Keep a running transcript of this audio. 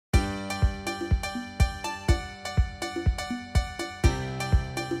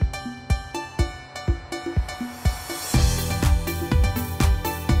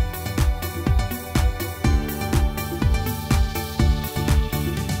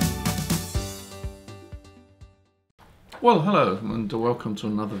Well, hello and welcome to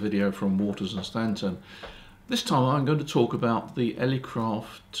another video from Waters and Stanton. This time I'm going to talk about the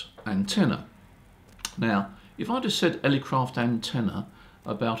Elecraft antenna. Now, if I'd have said Elecraft antenna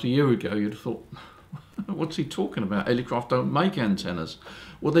about a year ago, you'd have thought, what's he talking about? Elecraft don't make antennas.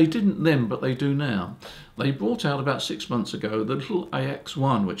 Well, they didn't then, but they do now. They brought out about 6 months ago the little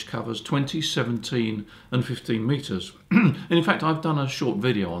AX1, which covers 20, 17 and 15 meters. And in fact, I've done a short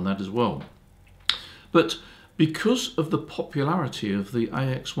video on that as well. But because of the popularity of the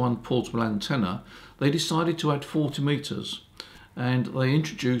AX1 portable antenna, they decided to add 40 meters, and they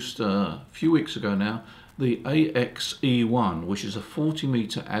introduced a few weeks ago now the AXE1, which is a 40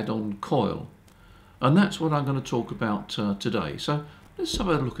 meter add-on coil, and that's what I'm going to talk about today. So let's have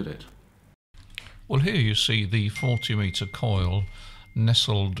a look at it. Well, here you see the 40 meter coil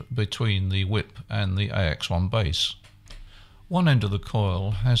nestled between the whip and the AX1 base. One end of the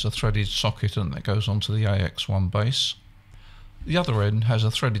coil has a threaded socket and that goes onto the AX1 base. The other end has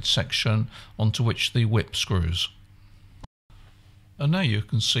a threaded section onto which the whip screws. And now you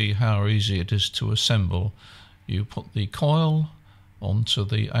can see how easy it is to assemble. You put the coil onto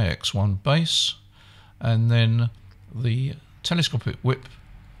the AX1 base, and then the telescopic whip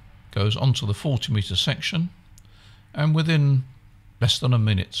goes onto the 40 meter section, and within less than a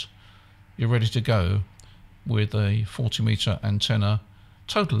minute you're ready to go with a 40 meter antenna.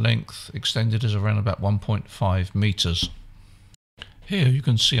 Total length extended is around about 1.5 meters. Here you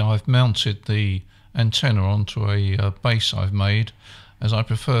can see I've mounted the antenna onto a base I've made, as I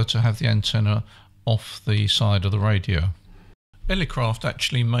prefer to have the antenna off the side of the radio. Elecraft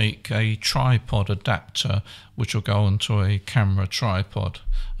actually make a tripod adapter which will go onto a camera tripod,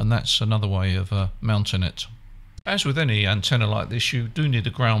 and that's another way of mounting it. As with any antenna like this, you do need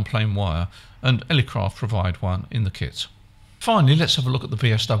a ground plane wire, and Elecraft provide one in the kit. Finally, let's have a look at the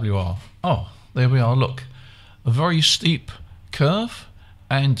VSWR. Oh, there we are, look. A very steep curve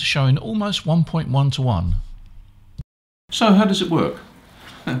and showing almost 1.1 to 1. So how does it work?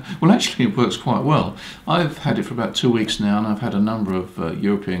 Well, actually it works quite well. I've had it for about 2 weeks now, and I've had a number of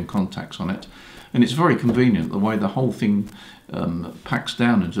European contacts on it, and it's very convenient the way the whole thing packs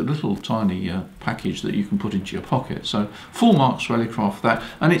down into a little tiny package that you can put into your pocket. So full marks for Elecraft for that,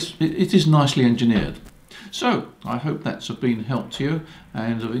 and it is nicely engineered. So I hope that's been help to you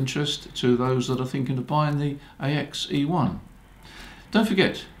and of interest to those that are thinking of buying the AXE1. Don't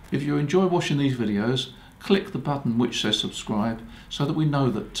forget, if you enjoy watching these videos, click the button which says subscribe so that we know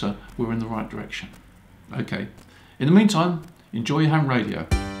that we're in the right direction. Okay, in the meantime, enjoy your ham radio.